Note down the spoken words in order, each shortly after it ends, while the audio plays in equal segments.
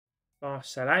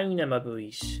Barcelona, my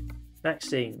boys. Next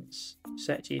things.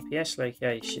 Set GPS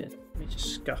location. Let me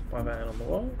just scuff my van on the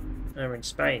wall. And we're in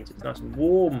Spain, so it's nice and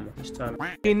warm this time.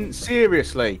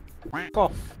 Seriously.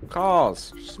 Off.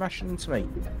 Cars. Smashing into me.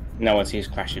 No one's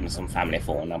just crashing into some family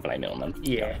for and I'll blame it on them.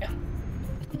 Yeah.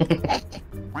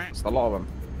 It's a lot of them.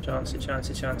 Chance it, chance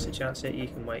it, chance it, chance it. You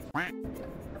can wait. I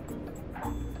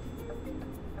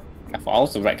thought I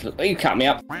was the reckless. You cut me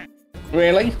up.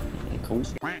 Really? Cool.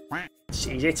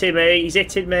 He's hitting me, he's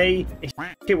hitting me.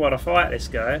 He want to fight this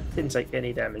guy. Didn't take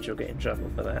any damage or get in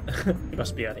trouble for that. He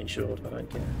must be uninsured, I don't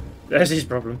care. That's his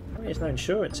problem. There's no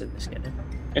insurance in this game.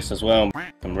 This as well.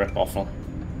 Can rip off. I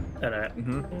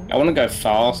know. I want to go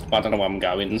fast, but I don't know where I'm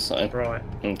going, so. Right.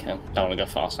 Okay. Don't want to go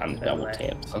fast and double left.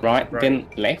 tips. Right, then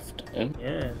left.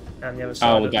 Yeah. And the other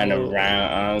side. Oh, we're going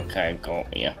around. Okay,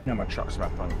 got you. Yeah, my truck's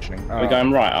about functioning. We're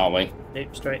going right, are we?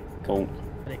 Nope, straight. Cool.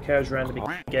 And it curves around the big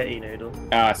spaghetti noodle.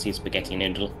 Oh, I see spaghetti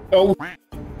noodle. Oh!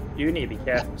 You need to be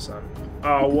careful, son.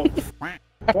 Oh, what?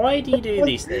 Why do you do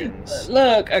these things?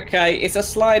 Look, okay, it's a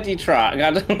slidey truck.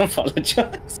 I don't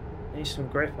apologise. Need some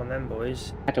grip on them,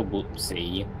 boys. Had a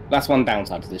whoopsie. That's one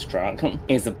downside to this truck.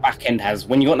 Is the back end has,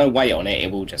 when you got no weight on it,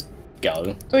 it will just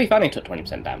go. So if I only took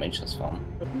 20% damage, that's fun.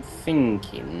 I'm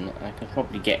thinking I could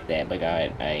probably get there by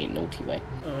going a naughty way.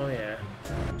 Oh yeah.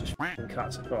 Just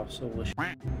cuts across all the shit.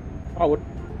 I would.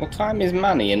 Well, time is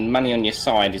money, and money on your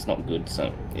side is not good,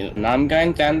 so... And I'm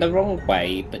going down the wrong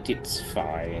way, but it's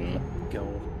fine.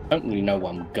 God. I don't really know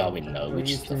where I'm going, though, Well, which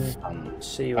you is the can fun.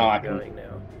 see where I'm going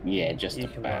now. Yeah, just You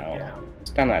can work it about. out.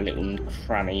 It's down that little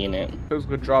cranny, innit? Feels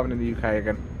good driving in the UK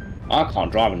again. I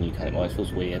can't drive in the UK anymore, it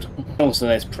feels weird. Also,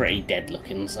 there's pretty dead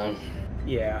looking, so...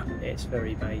 Yeah, it's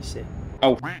very basic.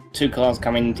 Oh, two cars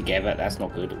coming together, that's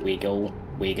not good. Wiggle,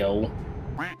 wiggle,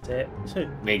 That's it.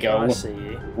 wiggle, I see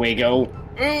you. wiggle.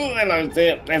 Oh, hello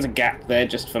there. There's a gap there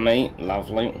just for me.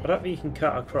 Lovely. I don't think you can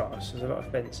cut across. There's a lot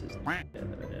of fences.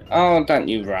 Oh, don't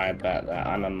you worry about that.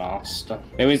 I'm a master.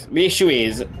 The issue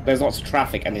is, there's lots of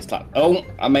traffic and it's like, oh,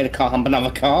 I made a car hump another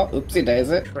car. Oopsie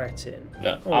daisy. Cretin.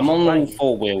 Look, Oh, I'm on all great.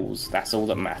 4 wheels. That's all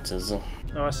that matters. Oh,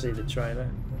 I see the trailer.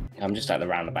 I'm just at the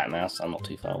roundabout now, so I'm not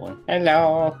too far away.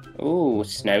 Hello. Ooh,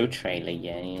 snow trailer,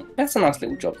 yeah. That's a nice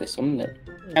little job, this one, isn't it?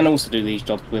 And also do these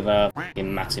jobs with a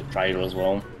massive trailer as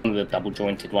well. One of the double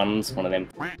jointed ones, one of them.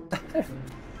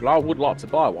 Well, I would like to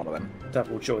buy one of them.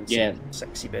 Double joints. Yeah.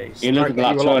 Sexy beast. You're looking Get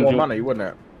like you a lot more 200. money, wouldn't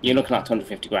it? You're looking like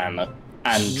 250 grand though,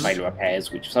 and trailer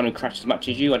repairs, which if someone crashes as much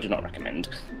as you, I do not recommend.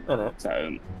 I know.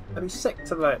 So I'd be sick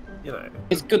to like, you know.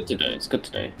 it's good to do. It's good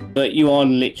to do, but you are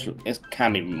literally it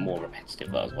can be more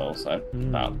repetitive though as well. So,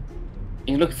 but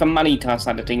you're looking for money type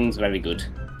side of things, very good.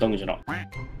 As long as you're not.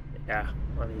 Yeah,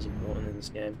 money's important in this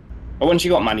game. But once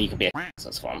you got money, you can be a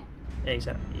that's fun. Yeah,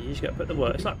 exactly. You just got to put the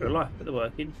work. It's like real life. Put the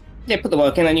work in. Yeah, put the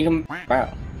work in, and you can.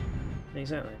 Wow.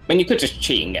 Exactly. I mean, you could just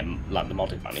cheat and get like the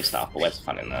modded money stuff, but where's the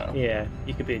fun in that? Yeah,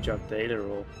 you could be a drug dealer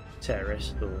or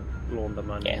terrorist or launder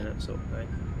money and that sort of thing.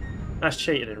 That's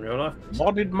cheating in real life.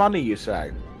 Modded money, you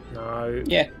say? No.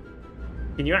 Yeah,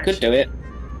 Can you actually? could do it.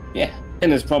 Yeah,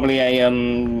 and there's probably a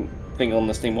thing on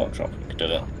the Steam Workshop. You could do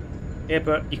it. Yeah,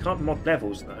 but you can't mod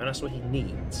levels though, and that's what he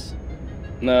needs.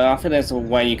 No, I think there's a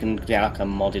way you can get like a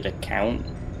modded account.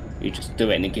 You just do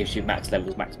it and it gives you max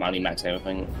levels, max money, max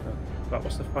everything. But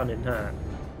what's the fun in that?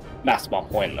 That's my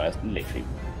point though, it's literally,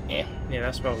 yeah. Yeah,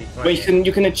 that's why we play. But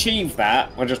you can achieve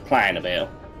that by just playing a bit.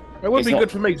 It would It's be not-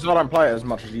 good for me because I don't play it as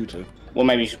much as you two. Well,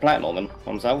 maybe you should play it more then,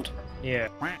 I'm sold. Yeah.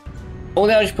 All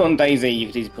the others you put on DayZ, you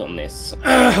could easily put on this.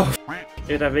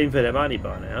 You'd have infinite money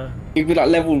by now. You could like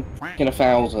level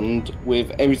 1,000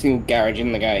 with every single garage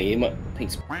in the game.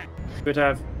 Piece of You'd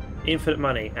have infinite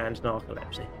money and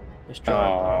narcolepsy. This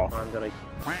driver, I'm gonna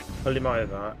pull him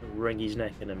over and wring his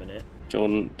neck in a minute.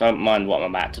 Jordan, don't mind what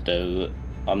I'm about to do.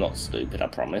 I'm not stupid, I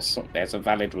promise. There's a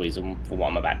valid reason for what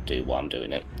I'm about to do, why I'm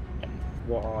doing it.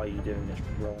 What are you doing this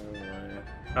wrong way?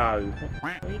 Oh,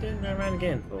 what are you doing going around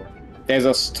again for? There's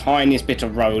a tiniest bit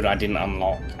of road I didn't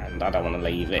unlock, and I don't want to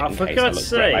leave it Oh, in for case I look God's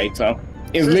for it sake. later.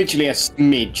 It's literally a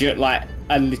smidge, like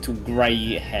a little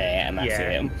grey hair, and that's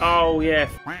Yeah. it. Oh yeah.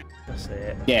 That's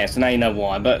it. Yeah, so now you know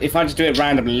why. But if I just do it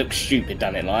randomly, it looks stupid,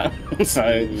 doesn't it? Like, so,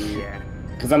 Yeah.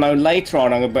 because I know later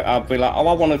on I'll be like, oh,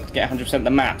 I want to get 100% of the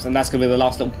maps, and that's gonna be the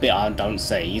last little bit I don't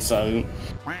see. So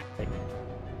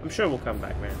I'm sure we'll come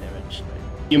back round there eventually.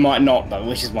 you might not though,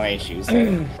 which is my issue.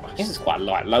 So this is quite a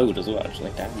light load as well,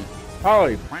 actually. Damn.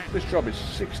 Holy, this job is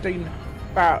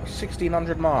about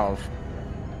 1,600 miles.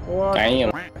 What? Damn.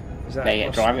 Is that There you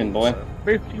go, driving, boy.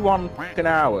 51 fucking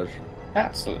hours.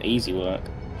 That's easy work.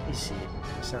 Easy.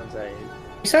 Sounds like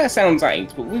You say it sounds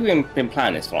like, but we've been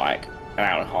playing this for like an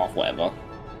hour and a half, whatever.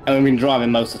 And we've been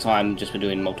driving most of the time, just for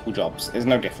doing multiple jobs. There's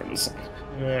no difference.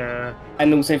 Yeah.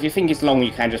 And also, if you think it's long,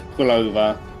 you can just pull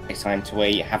over, take time to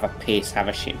eat, have a piss, have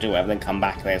a shit, do whatever, then come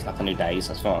back and there's like a new day,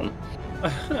 so it's fun.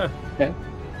 Yeah.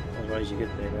 Otherwise you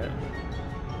could do that.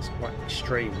 It's quite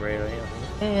extreme, really. I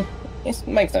think. It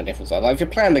makes no difference. Like, if you're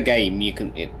playing the game,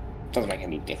 it doesn't make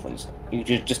any difference. You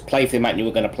just play for the amount you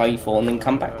were going to play for and then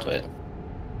come back to it.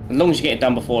 As long as you get it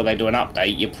done before they do an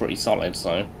update, you're pretty solid,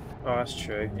 so... Oh, that's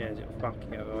true. Yeah, it'll fuck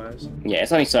you otherwise. Yeah,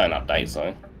 it's only certain updates,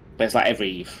 though. But it's like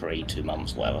every 2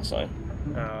 months, whatever, so...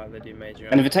 Oh, they do major...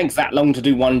 And if it takes that long to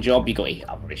do one job, you've got to hit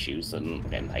other issues than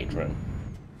getting paid for it.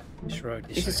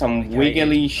 This is some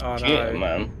wiggly shit,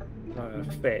 man. No,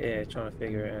 yeah, trying to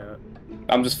figure it out.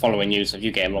 I'm just following you, so if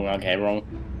you get it wrong, I'll get it wrong.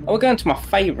 Oh, we're going to my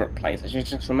favourite place. I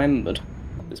just remembered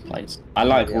this place. I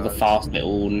like all the fast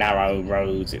little narrow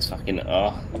roads. It's fucking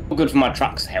not good for my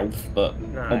truck's health, but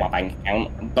or my bank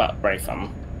account. But very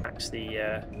fun. Max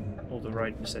the all the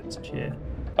road percentage here.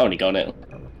 Only got it.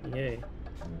 Yeah.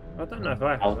 I don't know if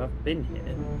I have. I've been here.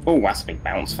 Oh, that's a big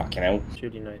bounce. Fucking hell.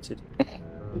 Duly noted.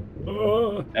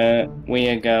 We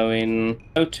are going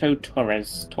Otto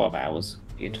Torres, 12 hours.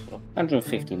 Beautiful.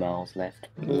 150 miles left.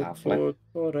 Lovely.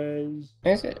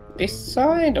 Is it this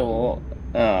side or?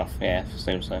 Oh, yeah,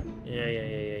 seems so.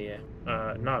 Yeah.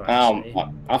 No, actually.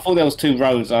 I thought there was 2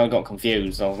 roads. I got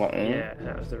confused. I was like, yeah,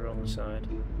 that was the wrong side.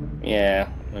 Yeah,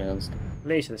 it was. At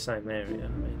least in the same area. I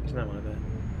mean, there's no one there.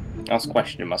 I was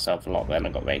questioning myself a lot then. I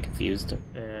got very confused.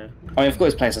 Yeah. I mean, of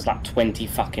course, this place has like 20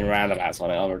 fucking roundabouts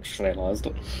on it. I just realised.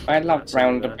 I love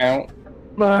roundabout.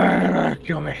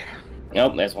 Kill me.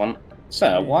 Oh, there's one.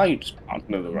 Sir, why you just can't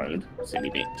move the road, silly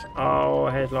bitch? Oh,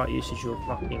 headlight uses your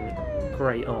fucking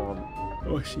great arm.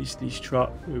 What's this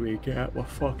truck? Get out my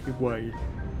fucking way.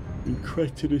 You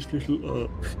cretinous little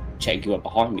Check you up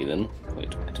behind me then.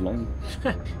 Wait, I don't know.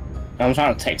 I'm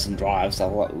trying to text and drive, so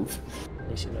I'm like, oof. At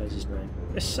least he knows his name.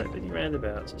 There's so many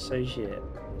roundabouts, it's so shit.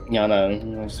 Yeah, I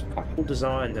know. All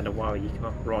designed in a way you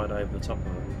can't ride over the top of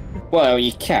them. Well,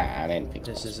 you can.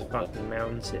 Just there's a fucking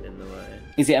mountain in the way.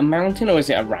 Is it a mountain or is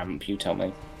it a ramp? You tell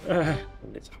me. Well,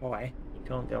 it's high. You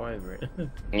can't go over it.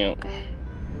 Yeah.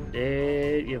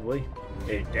 Yeah, boy.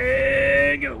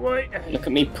 Yeah, boy. Look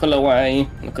at me pull away.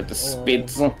 Look at the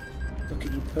spids. Look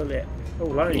at you pull it. Oh,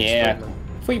 loans. Yeah.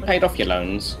 Before you paid off your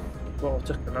loans. Well, I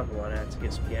took another one out to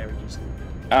get some garages.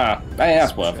 Ah,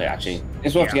 that's worth it actually.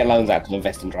 It's worth to get loans out to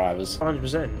invest in drivers.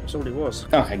 100%. That's all it was.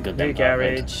 Okay, good. New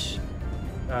garage.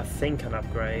 I think an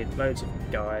upgrade. Loads of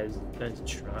guys. Loads of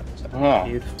trucks.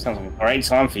 Oh, sounds like a great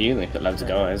time for you. They put loads of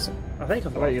guys. I think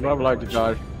I've you love loads of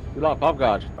guys. You like 5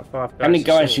 guys. 5 guys. How many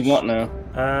guys you got now?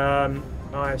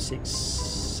 5, 6,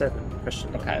 7.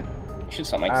 Question mark. Okay. You should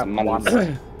start making some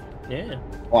money. Yeah.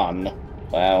 1.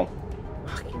 Wow.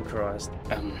 Fucking Christ.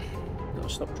 Gotta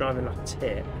stop driving like a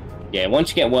tit. Yeah, once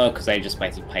you get workers, they just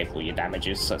basically pay for all your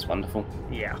damages, so it's wonderful.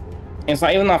 Yeah. It's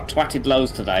like, even though I've twatted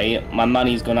loads today, my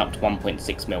money's gone up to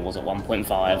 1.6 mil, was at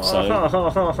 1.5,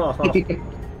 so...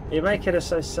 You're making us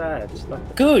so sad.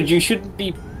 Good, you should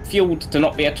be fueled to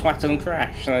not be a twat and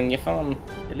crash, and you're fine.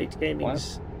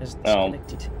 EliteGameingz has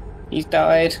disconnected. He's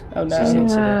died. Oh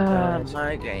no.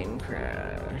 My game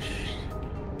crashed.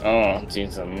 Oh,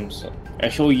 Jesus. I'm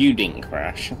sure you didn't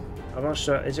crash. I'm not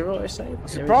sure. Is there autosave?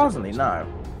 Surprisingly, no.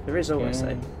 There is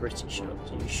autosave. British shot,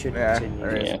 so you should continue.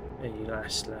 Yeah. You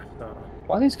last left.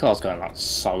 Why are these cars going like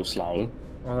so slow?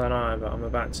 I don't know, but I'm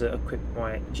about to equip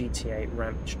my GTA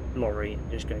ramp lorry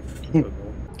and just go for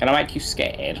football. Can I make you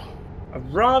scared?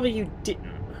 I'd rather you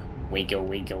didn't. Wiggle,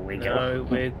 wiggle, wiggle. No,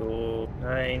 wiggle.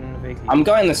 Wiggle. I'm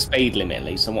going the speed limit at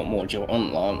least, so what more do you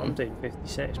want, like? I'm doing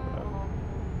 56, bro.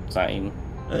 Same.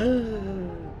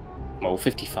 Well,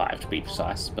 55 to be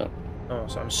precise, but... Oh,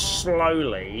 so I'm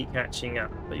slowly catching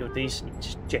up, but you're decent,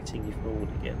 just jetting you forward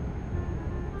again.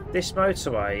 This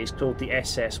motorway is called the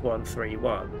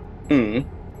SS131. Hmm.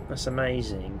 That's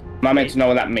amazing. Am I meant to know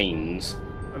what that means?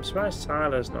 I'm surprised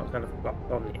Tyler's not kind of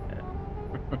flopped on it.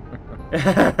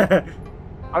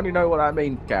 I only know what that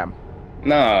means, Cam.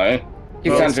 No.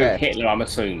 It sounds well, like Hitler, I'm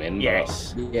assuming.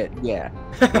 Yes. But... Yeah.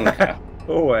 Okay.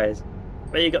 Always.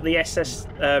 But you got the SS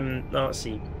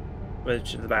Nazi,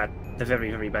 which are the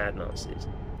very, very bad Nazis.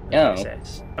 Oh.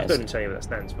 SS. I couldn't tell you what that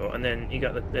stands for. And then you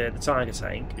got the Tiger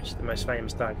Tank, which is the most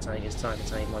famous Tiger Tank, is Tiger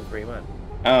Tank 131.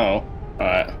 Oh.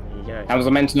 Alright. There you go. How was I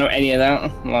meant to know any of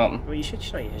that? Well, you should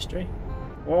know your history.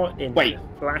 What in Wait.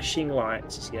 the flashing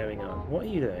lights is going on? What are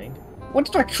you doing? what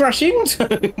did I crash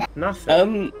into?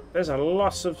 Nothing. There's a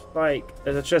lot of, like...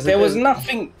 There was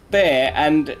nothing there,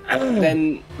 and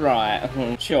then... Right,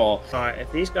 sure. Right,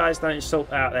 if these guys don't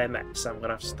sort out their mess, I'm going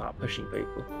to have to start pushing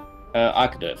people. I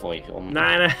could do it for you if you want.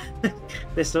 No.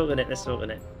 They're sorting it. They're sorting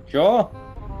it. Sure.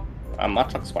 My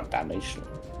truck's quite damaged.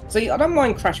 See, I don't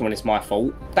mind crashing when it's my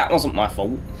fault. That wasn't my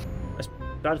fault.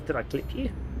 Did I clip you?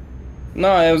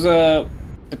 No, it was the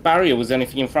barrier was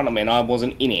anything in front of me and I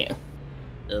wasn't in it.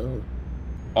 Oh.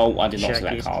 Oh, I did not see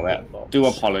that car there. Do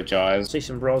apologise. See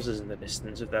some Rosers in the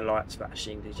distance with their lights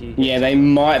flashing. Did you? Yeah, they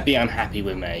might be unhappy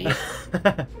with me.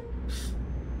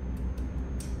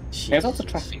 There's lots of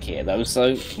traffic here though, so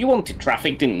you wanted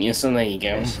traffic, didn't you? So there you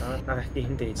go. Yes, I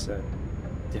indeed so.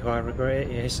 Do I regret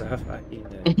it? Yes, I fucking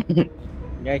do.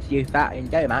 Yes, you fucking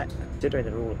do, mate. Considering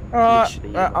they're all Alright,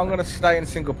 literally I'm going to stay in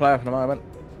single player for the moment.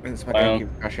 It's my Well,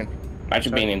 keep crashing.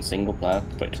 Imagine being in single player,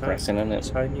 pretty depressing, isn't it?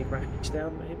 Tone your graphics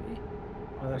down, maybe?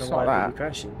 I don't It's know not why that. you'd be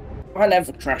crashing. I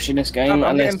never crash in this game. I'm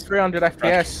unless getting 300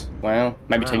 FPS. Well,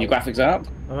 maybe turn your graphics up.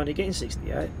 I'm only getting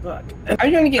 68. Fuck. Are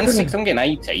you only getting 6? I'm getting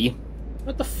 80.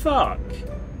 What the fuck?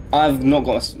 I've not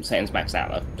got settings maxed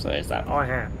out though, so there's that. I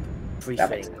have That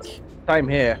makes everything. Same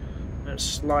here. And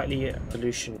slightly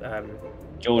pollution.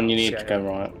 Jordan, you need to go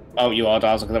right. Oh, you are.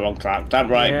 I was looking at the wrong track. That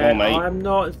right, Yeah, mate. I'm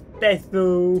not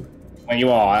Bethel. Well,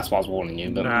 you are. That's why I was warning you.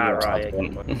 But Nah, you're right.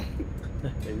 upset. No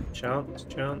chance,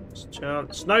 chance,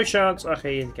 chance. No chance.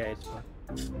 Okay, engaged.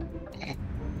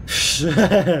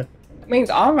 Means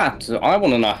I want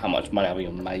to know how much money have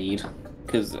you made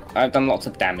because I've done lots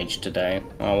of damage today.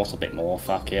 I want a bit more.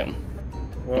 Fuck it.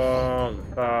 What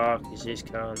the fuck? You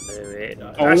just can't do it.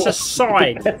 Oh, That's a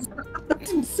sign. I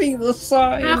didn't see the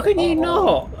sign. How can you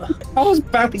not? I was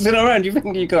bouncing around. You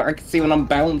think I can see when I'm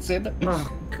bouncing?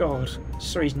 Oh god.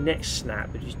 Sorry, his neck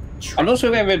snapped. But I'm not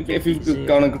sure if you've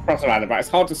gone across around about. It's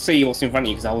hard to see what's in front of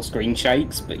you because the whole screen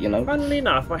shakes. But you know. Funnily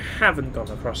enough, I haven't gone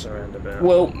across a roundabout.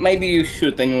 Well, maybe you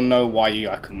should. Then you'll know why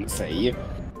I couldn't see.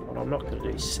 Well, I'm not going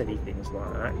to do silly things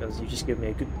like that because you just give me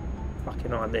a good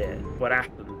fucking idea what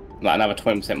happened. Like another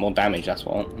 20% more damage. That's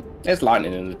what. There's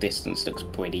lightning in the distance. Looks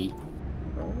pretty.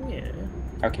 Oh yeah.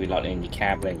 How can be lightning in your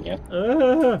cab, don't you?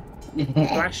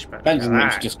 Flashback. That doesn't mean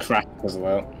to just crack as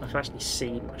well. I can actually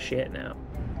see my shit now.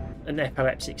 An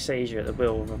epileptic seizure at the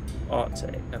wheel of an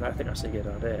Arctic, and I think that's a good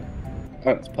idea.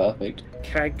 Oh, that's perfect.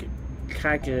 Cagliari,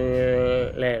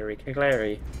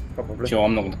 probably. Sure,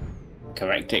 I'm not going to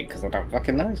correct it because I don't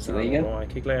fucking know. So there you go. Why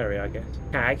Cagliari, I guess.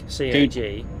 Cag,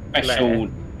 C-A-G. Special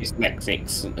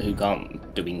dyslexics who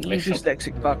can't do English. You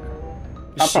dyslexic fuck.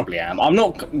 I probably am. I'm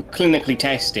not clinically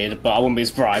tested, but I wouldn't be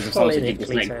surprised if someone said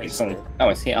Clinically dyslexic. tested. Oh,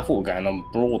 I see. I thought we were going on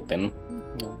broad then.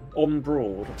 On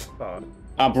broad. Fuck.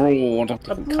 Abroad,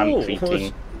 different country Abroad?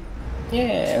 thing.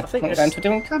 Yeah, I think not it's- going to a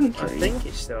different country. I think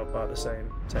it's still part of the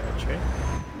same territory.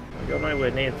 You're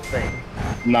nowhere near the thing.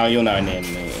 No, you're nowhere near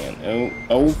me.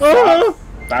 Oh, fuck.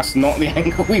 That's not the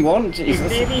angle we want, You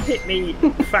Jesus. nearly hit me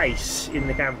face in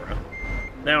the camera.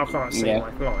 Now I can't see Yeah.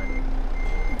 my line.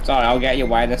 Sorry, I'll get your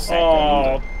way in a second.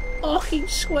 Oh, fucking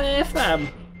square, fam.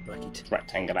 Bucket.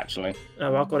 Rectangle, actually.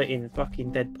 No, I got it in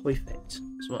fucking dead perfect.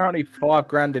 Currently 5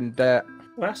 grand in debt.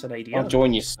 Well, that's an I'll ADR.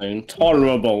 join you soon.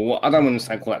 Tolerable. I don't want to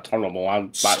say call that tolerable.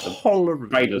 I'm like the Tolerable.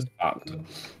 trader's fucked.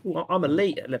 Well, I'm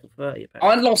elite at level 30.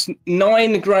 Apparently. I lost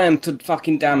 9 grand to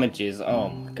fucking damages. Oh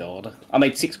my god. I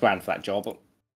made 6 grand for that job.